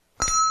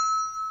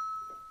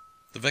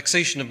The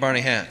Vexation of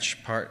Barney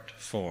Hatch, Part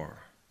 4.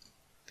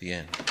 The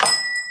end.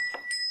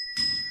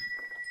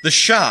 The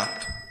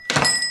shop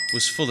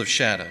was full of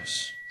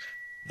shadows.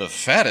 The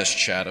fattest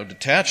shadow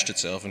detached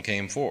itself and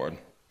came forward.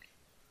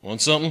 Want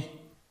something?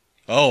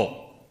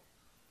 Oh,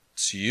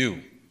 it's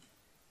you.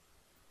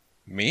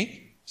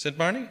 Me? Said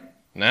Barney.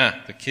 Nah,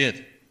 the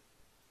kid.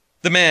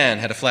 The man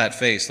had a flat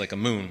face like a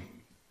moon.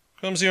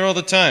 Comes here all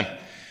the time.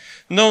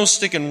 Nose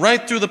sticking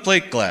right through the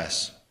plate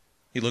glass.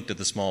 He looked at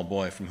the small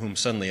boy, from whom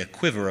suddenly a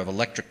quiver of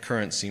electric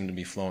current seemed to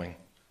be flowing.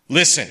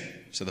 Listen,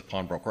 said the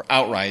pawnbroker,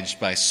 outraged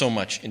by so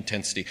much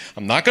intensity.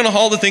 I'm not going to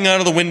haul the thing out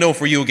of the window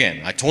for you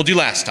again. I told you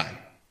last time.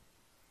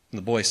 And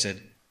the boy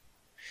said,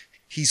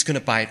 he's going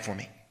to buy it for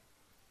me.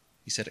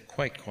 He said it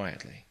quite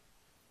quietly.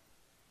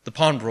 The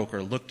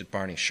pawnbroker looked at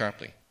Barney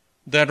sharply.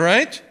 That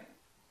right?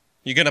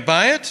 You going to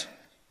buy it?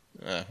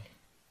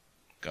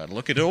 Got to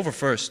look it over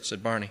first,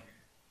 said Barney.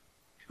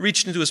 He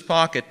reached into his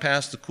pocket,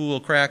 past the cool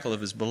crackle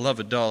of his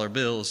beloved dollar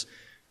bills,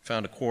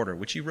 found a quarter,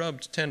 which he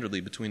rubbed tenderly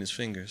between his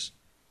fingers.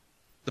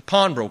 The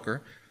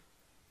pawnbroker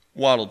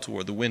waddled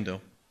toward the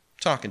window,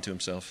 talking to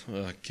himself.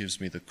 It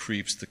gives me the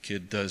creeps, the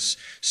kid does,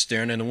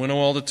 staring in the window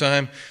all the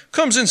time.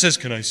 Comes in, says,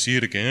 can I see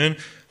it again?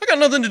 I got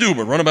nothing to do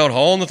but run about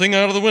hauling the thing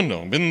out of the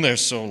window. Been there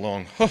so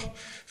long.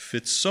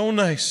 Fits so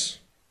nice.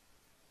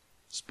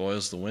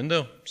 Spoils the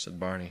window, said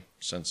Barney,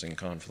 sensing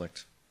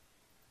conflict.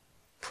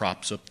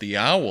 Props up the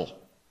owl,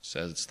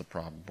 says the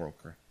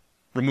pawnbroker,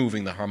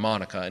 removing the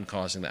harmonica and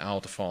causing the owl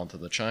to fall into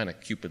the china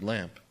Cupid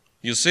lamp.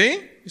 You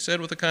see, he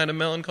said with a kind of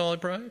melancholy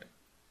pride.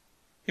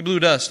 He blew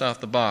dust off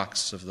the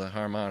box of the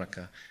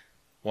harmonica,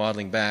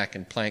 waddling back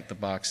and planked the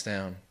box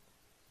down.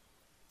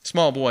 The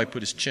small boy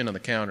put his chin on the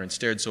counter and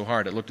stared so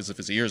hard it looked as if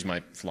his ears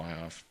might fly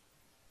off.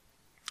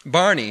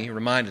 Barney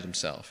reminded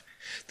himself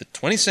that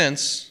 20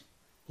 cents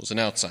was an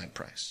outside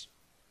price.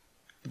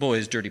 The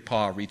boy's dirty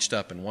paw reached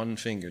up and one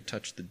finger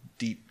touched the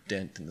deep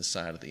dent in the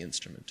side of the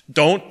instrument.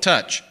 Don't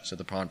touch, said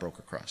the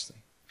pawnbroker crossly.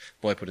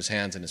 The boy put his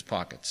hands in his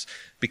pockets.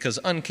 Because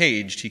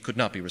uncaged, he could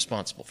not be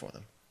responsible for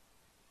them.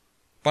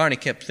 Barney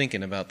kept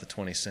thinking about the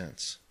 20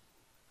 cents.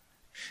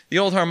 The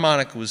old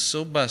harmonica was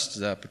so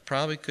busted up it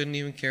probably couldn't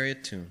even carry a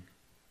tune.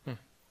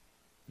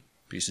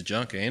 Piece of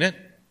junk, ain't it?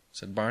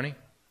 Said Barney.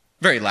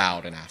 Very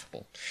loud and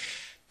affable.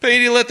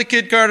 Paid you to let the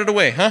kid cart it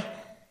away, huh?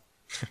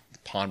 The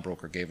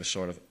pawnbroker gave a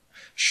sort of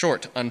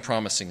short,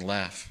 unpromising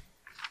laugh.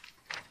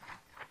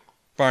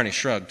 Barney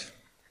shrugged.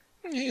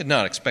 He had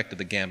not expected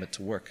the gambit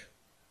to work.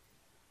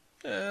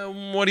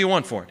 What do you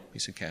want for it? He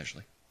said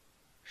casually.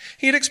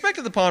 He had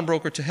expected the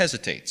pawnbroker to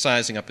hesitate,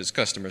 sizing up his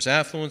customer's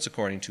affluence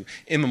according to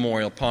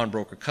immemorial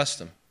pawnbroker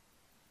custom.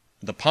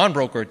 The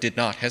pawnbroker did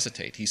not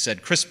hesitate. He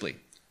said crisply,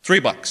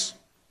 $3.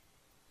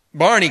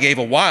 Barney gave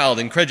a wild,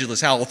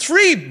 incredulous howl.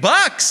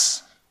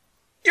 $3?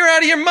 You're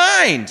out of your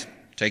mind.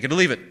 Take it or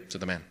leave it,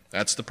 said the man.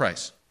 That's the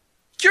price.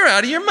 You're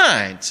out of your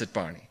mind, said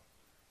Barney.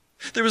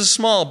 There was a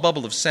small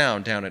bubble of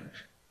sound down at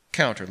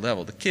counter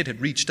level. The kid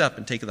had reached up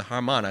and taken the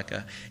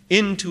harmonica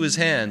into his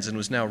hands and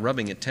was now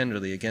rubbing it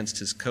tenderly against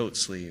his coat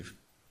sleeve.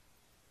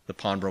 The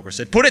pawnbroker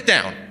said, put it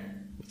down,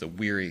 with a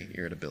weary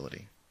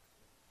irritability.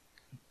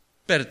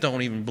 Bet it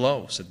don't even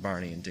blow, said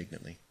Barney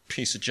indignantly.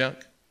 Piece of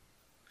junk.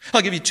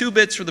 I'll give you 2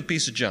 bits for the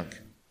piece of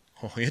junk.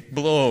 Oh, it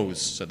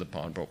blows, said the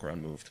pawnbroker,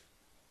 unmoved.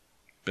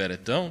 Bet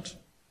it don't.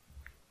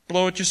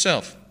 Blow it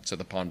yourself, said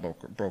the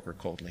pawnbroker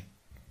coldly.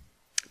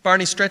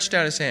 Barney stretched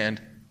out his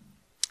hand.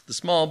 The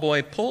small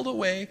boy pulled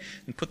away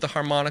and put the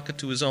harmonica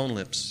to his own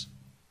lips.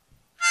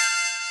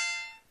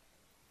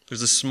 There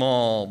was a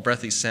small,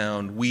 breathy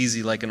sound,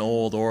 wheezy like an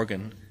old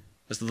organ,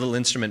 as the little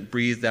instrument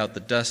breathed out the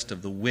dust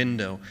of the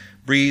window,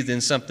 breathed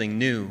in something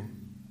new.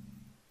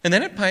 And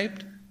then it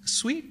piped, a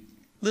sweet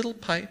little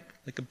pipe,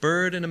 like a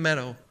bird in a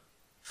meadow,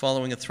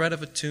 following a thread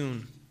of a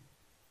tune,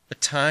 a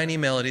tiny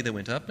melody that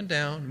went up and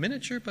down,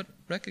 miniature but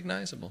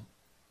recognizable.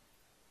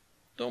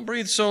 Don't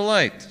breathe so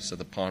light, said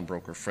the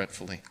pawnbroker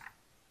fretfully.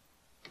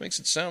 Makes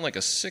it sound like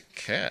a sick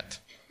cat.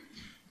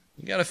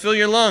 You got to fill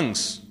your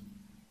lungs.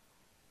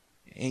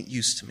 You ain't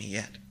used to me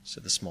yet,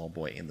 said the small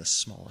boy in the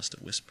smallest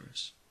of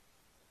whispers.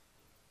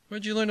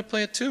 Where'd you learn to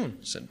play a tune?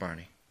 Said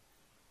Barney.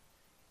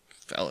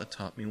 Fella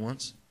taught me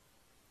once.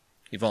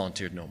 He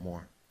volunteered no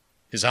more.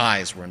 His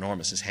eyes were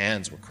enormous. His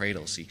hands were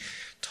cradles. He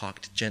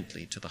talked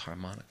gently to the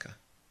harmonica.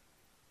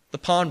 The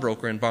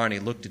pawnbroker and Barney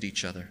looked at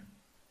each other.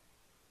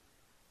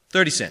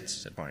 30 cents,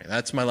 said Barney.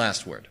 That's my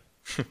last word.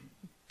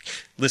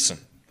 Listen.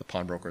 The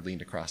pawnbroker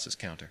leaned across his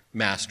counter,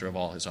 master of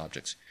all his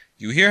objects.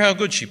 You hear how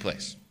good she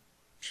plays.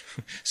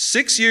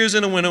 6 years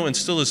in a window and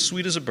still as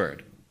sweet as a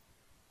bird.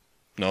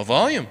 No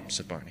volume,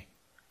 said Barney.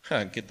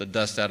 Get the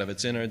dust out of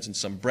its innards and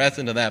some breath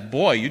into that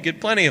boy, you'd get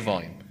plenty of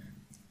volume.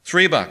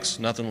 $3,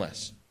 nothing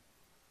less.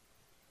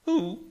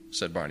 Who,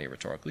 said Barney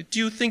rhetorically, do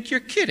you think you're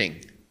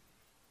kidding?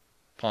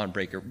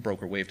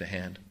 Pawnbroker waved a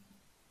hand.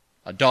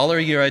 $1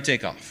 a year I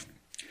take off.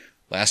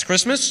 Last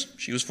Christmas,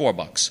 she was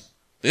 $4.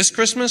 This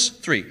Christmas,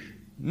 $3.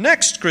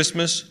 Next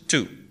Christmas,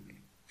 $2.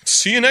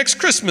 See you next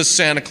Christmas,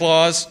 Santa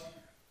Claus.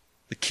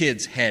 The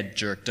kid's head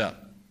jerked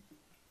up.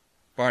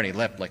 Barney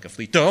leapt like a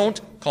flea. "Don't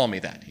call me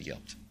that," he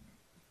yelped.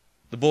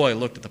 The boy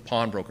looked at the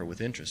pawnbroker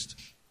with interest.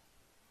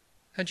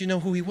 "How'd you know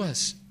who he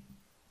was?"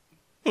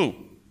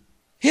 "Who?"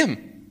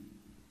 "Him.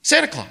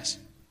 Santa Claus."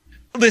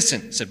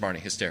 "Listen," said Barney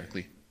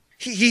hysterically.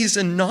 He's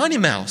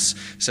anonymous,"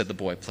 said the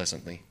boy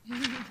pleasantly.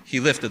 He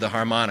lifted the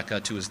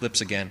harmonica to his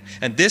lips again,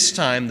 and this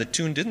time the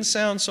tune didn't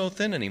sound so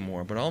thin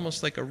anymore, but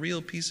almost like a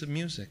real piece of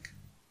music.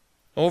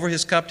 Over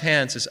his cupped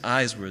hands, his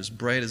eyes were as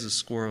bright as a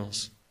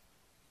squirrel's.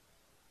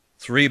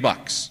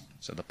 $3,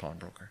 said the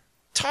pawnbroker.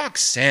 "Talk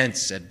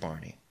sense," said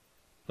Barney.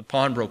 The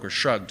pawnbroker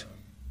shrugged,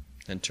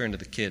 then turned to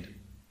the kid.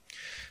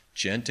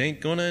 "Gent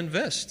ain't gonna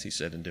invest," he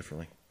said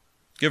indifferently.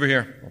 "Give her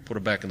here. I'll put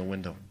her back in the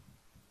window."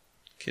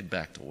 The kid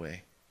backed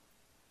away.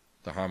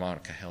 The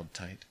harmonica held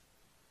tight.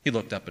 He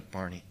looked up at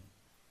Barney.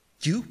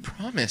 "You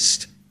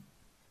promised."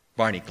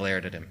 Barney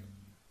glared at him.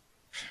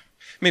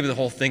 Maybe the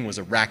whole thing was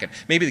a racket.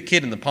 Maybe the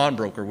kid and the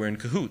pawnbroker were in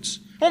cahoots.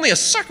 Only a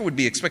sucker would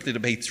be expected to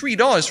pay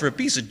 $3 for a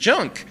piece of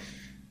junk,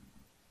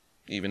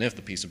 even if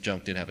the piece of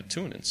junk did have a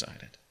tune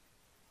inside it.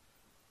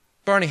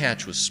 Barney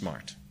Hatch was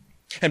smart.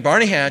 And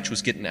Barney Hatch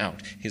was getting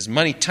out, his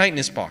money tight in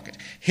his pocket,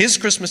 his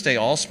Christmas Day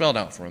all spelled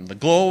out for him, the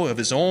glow of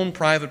his own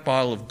private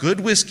bottle of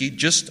good whiskey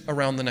just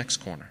around the next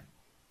corner.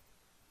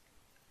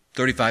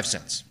 35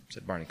 cents,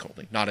 said Barney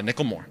coldly. Not a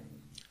nickel more.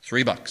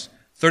 $3.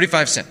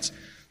 35 cents.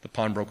 The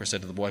pawnbroker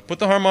said to the boy, "Put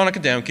the harmonica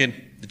down,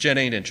 kid. The gent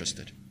ain't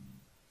interested."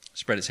 He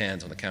spread his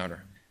hands on the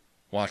counter,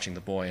 watching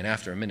the boy, and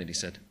after a minute he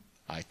said,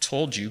 "I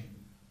told you,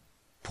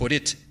 put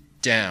it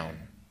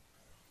down."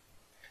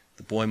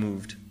 The boy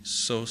moved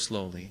so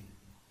slowly,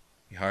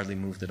 he hardly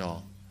moved at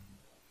all.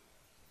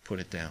 Put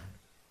it down.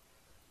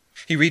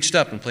 He reached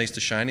up and placed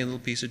a shiny little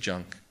piece of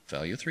junk,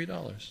 value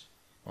 $3,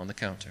 on the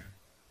counter.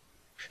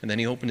 And then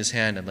he opened his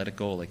hand and let it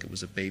go like it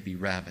was a baby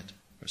rabbit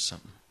or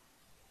something.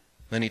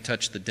 Then he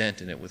touched the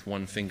dent in it with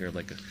one finger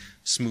like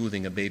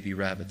smoothing a baby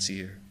rabbit's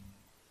ear.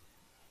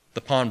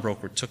 The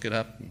pawnbroker took it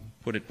up and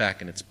put it back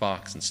in its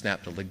box and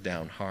snapped the lid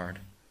down hard.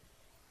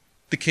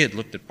 The kid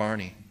looked at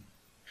Barney.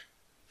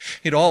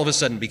 It all of a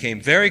sudden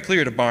became very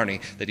clear to Barney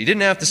that he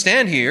didn't have to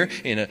stand here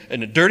in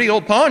a dirty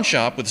old pawn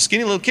shop with a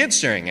skinny little kid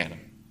staring at him.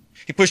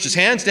 He pushed his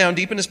hands down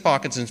deep in his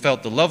pockets and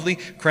felt the lovely,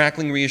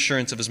 crackling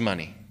reassurance of his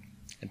money.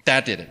 And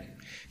that did it.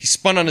 He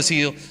spun on his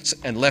heel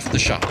and left the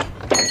shop.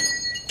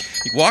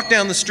 He walked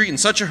down the street in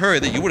such a hurry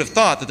that you would have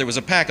thought that there was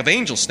a pack of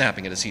angels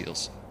snapping at his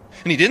heels.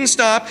 And he didn't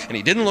stop, and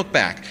he didn't look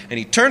back. And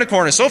he turned a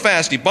corner so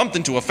fast he bumped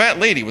into a fat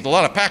lady with a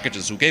lot of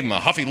packages who gave him a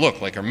huffy look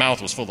like her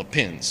mouth was full of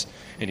pins.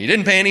 And he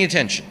didn't pay any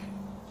attention.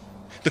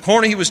 The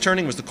corner he was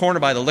turning was the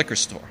corner by the liquor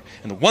store.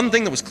 And the one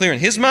thing that was clear in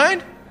his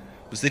mind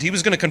was that he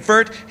was going to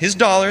convert his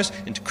dollars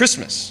into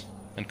Christmas,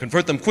 and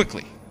convert them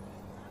quickly.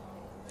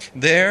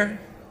 There,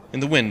 in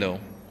the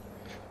window,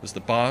 was the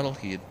bottle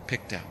he had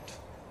picked out.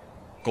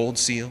 Gold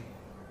seal,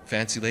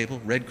 fancy label,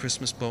 red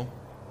Christmas bow.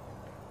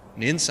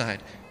 And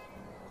inside,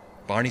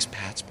 Barney's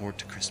passport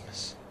to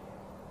Christmas.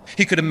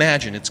 He could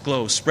imagine its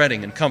glow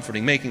spreading and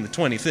comforting, making the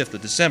 25th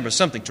of December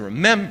something to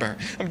remember.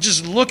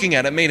 Just looking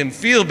at it made him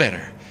feel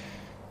better.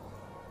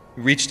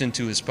 He reached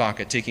into his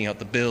pocket, taking out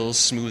the bills,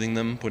 smoothing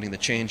them, putting the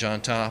change on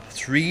top.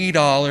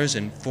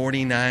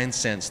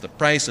 $3.49, the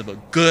price of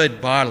a good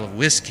bottle of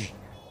whiskey.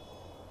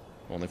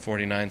 Only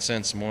 49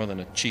 cents more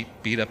than a cheap,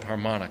 beat-up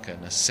harmonica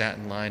in a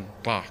satin-lined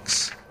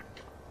box.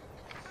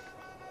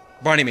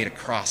 Barney made a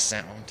cross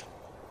sound.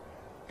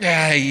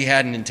 He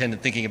hadn't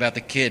intended thinking about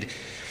the kid.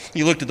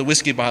 He looked at the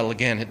whiskey bottle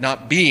again, it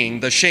not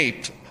being the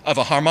shape of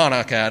a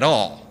harmonica at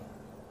all.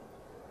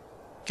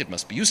 The kid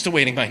must be used to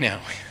waiting by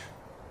now.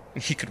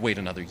 He could wait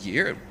another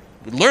year. It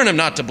would learn him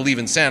not to believe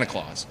in Santa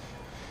Claus.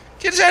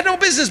 Kids had no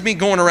business me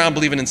going around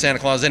believing in Santa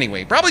Claus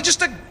anyway. Probably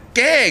just a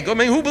gag. I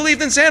mean, who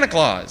believed in Santa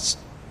Claus?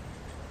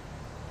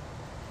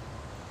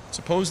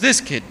 Suppose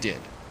this kid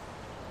did.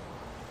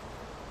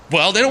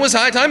 Well, then it was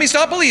high time he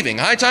stopped believing.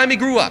 High time he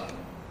grew up.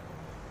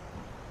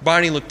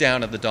 Barney looked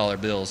down at the dollar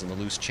bills and the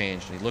loose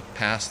change, and he looked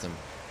past them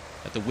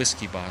at the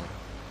whiskey bottle.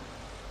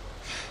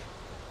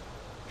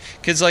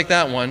 Kids like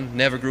that one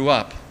never grew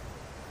up.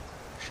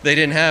 They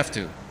didn't have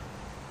to.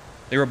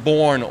 They were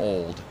born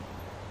old.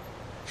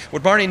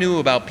 What Barney knew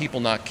about people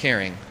not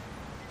caring,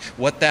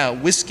 what that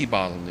whiskey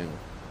bottle knew,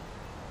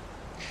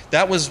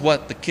 that was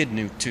what the kid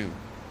knew too.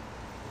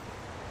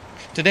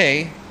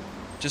 Today,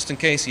 just in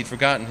case he'd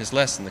forgotten his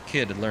lesson, the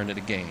kid had learned it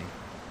again.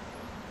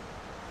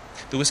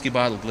 The whiskey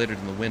bottle glittered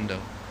in the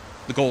window.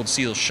 The gold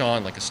seal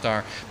shone like a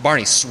star.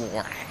 Barney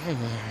swore.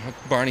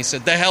 Barney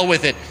said, "The hell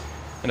with it."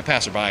 And a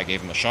passerby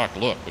gave him a shocked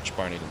look, which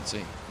Barney didn't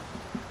see.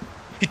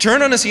 He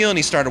turned on his heel and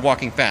he started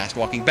walking fast,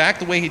 walking back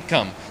the way he'd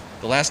come.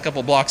 The last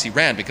couple blocks he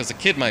ran because the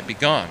kid might be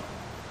gone.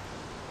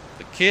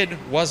 The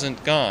kid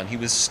wasn't gone. He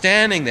was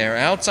standing there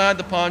outside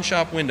the pawn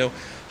shop window,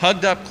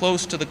 hugged up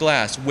close to the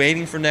glass,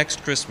 waiting for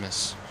next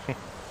Christmas.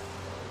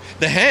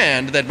 The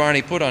hand that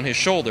Barney put on his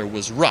shoulder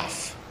was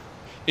rough.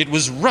 It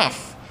was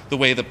rough the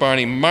way that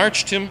Barney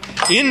marched him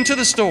into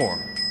the store.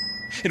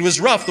 It was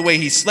rough the way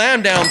he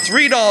slammed down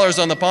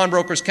 $3 on the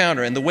pawnbroker's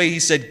counter and the way he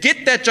said,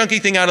 "Get that junky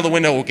thing out of the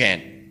window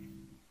again."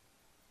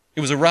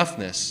 It was a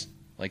roughness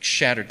like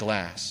shattered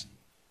glass,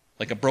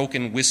 like a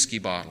broken whiskey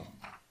bottle.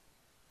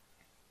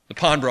 The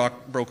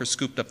pawnbroker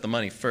scooped up the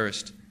money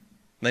first.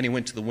 Then he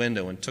went to the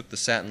window and took the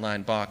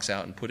satin-lined box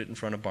out and put it in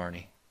front of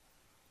Barney.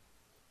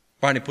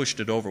 Barney pushed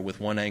it over with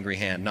one angry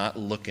hand, not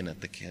looking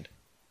at the kid.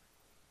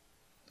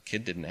 The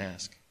kid didn't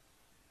ask.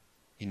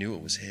 He knew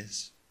it was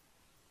his.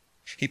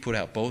 He put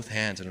out both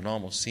hands, and it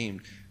almost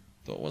seemed,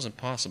 though it wasn't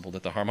possible,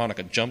 that the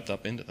harmonica jumped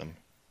up into them.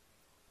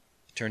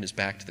 He turned his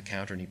back to the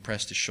counter and he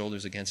pressed his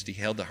shoulders against it.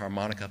 He held the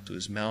harmonica up to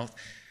his mouth,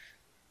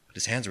 but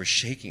his hands were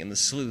shaking and the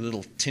silly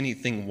little tinny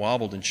thing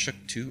wobbled and shook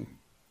too.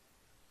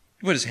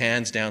 He put his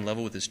hands down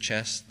level with his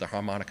chest, the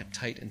harmonica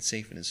tight and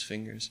safe in his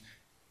fingers.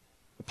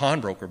 The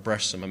pawnbroker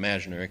brushed some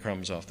imaginary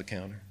crumbs off the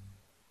counter.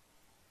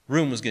 The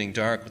room was getting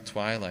dark with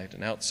twilight,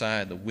 and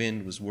outside the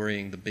wind was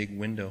worrying the big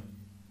window,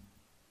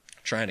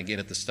 trying to get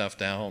at the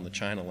stuffed owl and the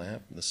china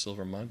lamp and the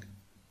silver mug.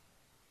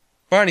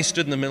 Barney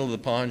stood in the middle of the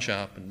pawn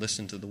shop and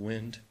listened to the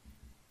wind.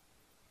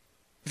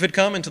 If it had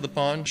come into the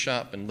pawn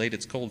shop and laid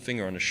its cold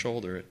finger on his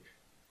shoulder, it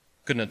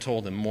couldn't have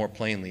told him more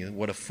plainly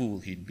what a fool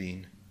he'd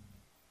been.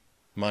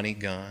 Money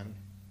gone,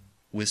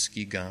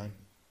 whiskey gone,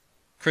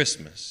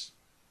 Christmas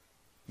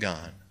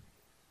gone.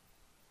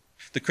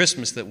 The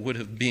Christmas that would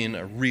have been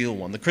a real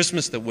one, the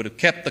Christmas that would have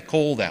kept the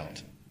cold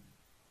out.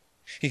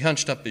 He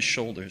hunched up his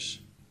shoulders.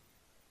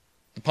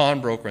 The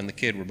pawnbroker and the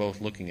kid were both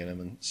looking at him,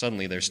 and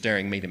suddenly their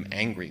staring made him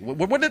angry.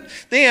 What did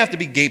they have to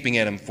be gaping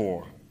at him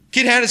for?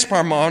 Kid had his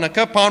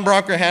harmonica,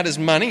 pawnbroker had his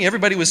money,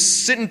 everybody was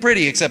sitting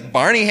pretty except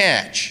Barney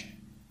Hatch.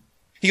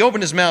 He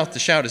opened his mouth to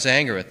shout his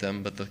anger at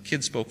them, but the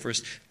kid spoke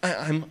first.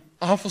 I'm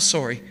awful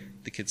sorry,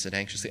 the kid said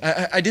anxiously.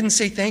 I didn't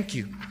say thank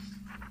you.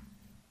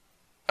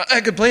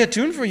 I could play a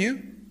tune for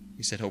you,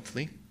 he said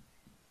hopefully.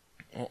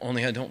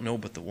 Only I don't know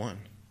but the one.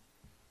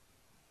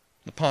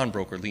 The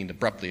pawnbroker leaned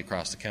abruptly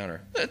across the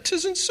counter.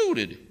 "'Tisn't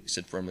suited," he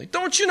said firmly.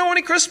 "Don't you know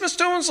any Christmas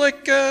tunes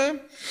like,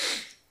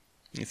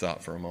 He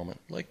thought for a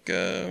moment. Like,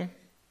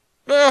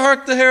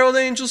 Hark the Herald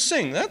Angels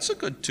Sing. That's a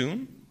good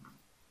tune."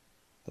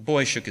 The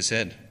boy shook his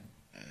head.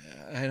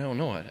 "I don't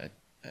know it.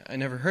 I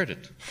never heard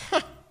it."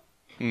 "Ha!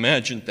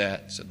 Imagine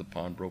that," said the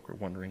pawnbroker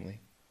wonderingly.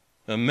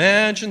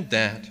 "Imagine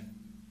that."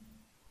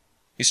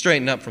 He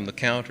straightened up from the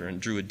counter and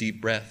drew a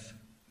deep breath.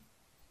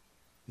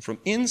 From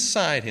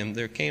inside him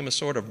there came a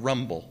sort of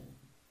rumble.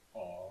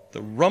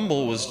 The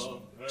rumble was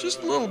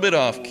just a little bit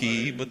off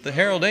key, but the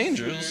Herald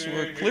Angels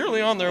were clearly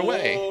on their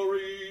way.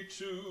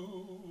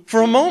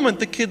 For a moment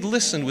the kid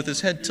listened with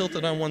his head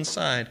tilted on one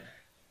side.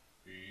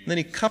 Then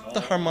he cupped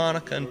the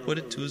harmonica and put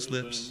it to his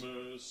lips.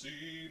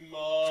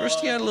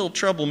 First he had a little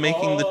trouble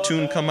making the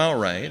tune come out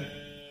right.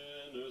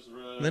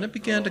 Then it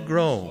began to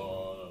grow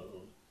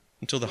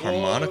until the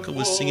harmonica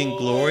was singing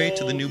glory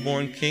to the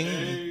newborn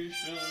king,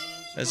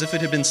 as if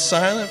it had been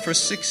silent for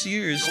 6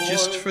 years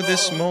just for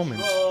this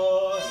moment.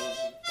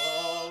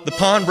 The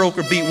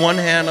pawnbroker beat one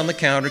hand on the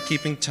counter,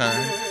 keeping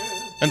time,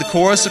 and the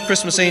chorus of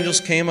Christmas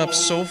angels came up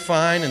so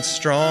fine and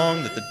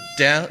strong that the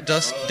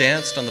dust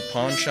danced on the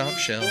pawn shop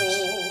shelves.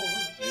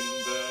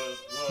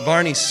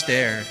 Barney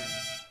stared.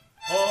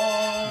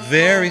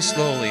 Very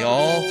slowly,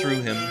 all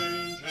through him,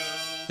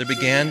 there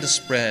began to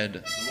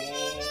spread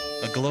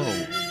a glow,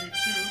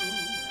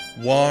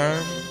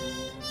 warm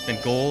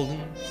and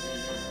golden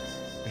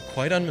and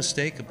quite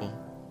unmistakable.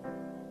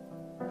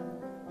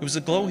 It was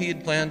a glow he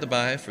had planned to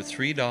buy for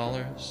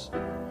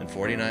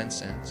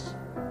 $3.49.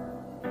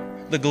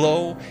 The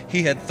glow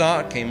he had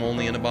thought came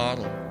only in a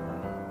bottle.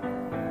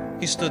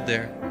 He stood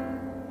there,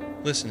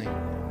 listening,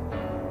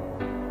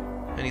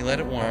 and he let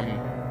it warm him.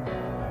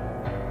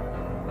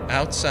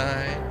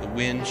 Outside, the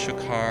wind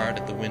shook hard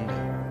at the window,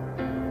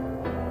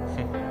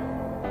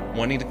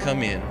 wanting to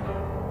come in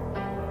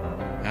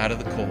out of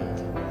the cold.